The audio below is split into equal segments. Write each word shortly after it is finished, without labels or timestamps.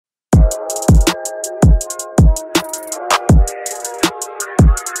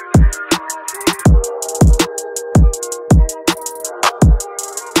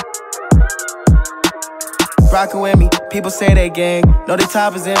rockin' with me. People say they gang, know they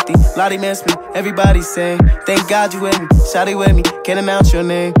top is empty. Lottie miss me, everybody saying, thank God you with me. Shawty with me, can't announce your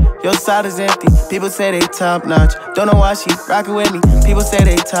name. Your side is empty, people say they top notch. Don't know why she rockin' with me. People say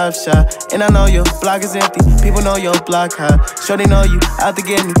they top shot, and I know your block is empty. People know your block hot. Sure they know you out to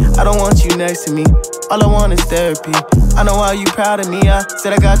get me. I don't want you next to me. All I want is therapy. I know why you proud of me. I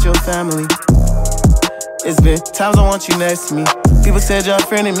said I got your family. It's been times I want you next to me. People said your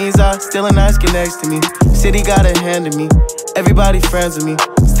frenemies are still a nice get next to me. City got a hand in me, everybody friends with me.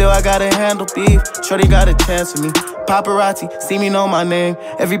 Still I gotta handle beef, shorty got a chance with me. Paparazzi, see me know my name.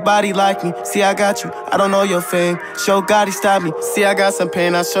 Everybody like me, see I got you, I don't know your fame. Show God he stopped me, see I got some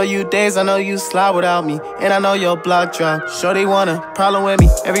pain. I show you days, I know you slide without me. And I know your block drop, shorty want a problem with me.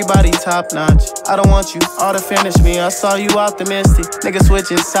 Everybody top notch, I don't want you all to finish me. I saw you optimistic, niggas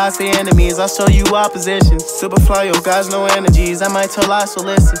switching sides to enemies. I show you opposition, Superfly, yo guys no energies. I might tell lies, so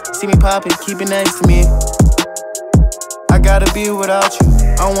listen. See me poppin', keep it next to me. I gotta be without you,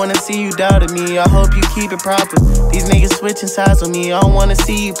 I don't wanna see you doubting me. I hope you keep it proper. These niggas switching sides on me, I don't wanna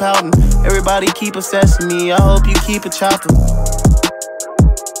see you pouting. Everybody keep obsessed with me, I hope you keep it chopping.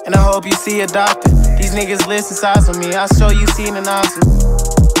 And I hope you see a doctor. These niggas listen sides on me, I show you seen an option.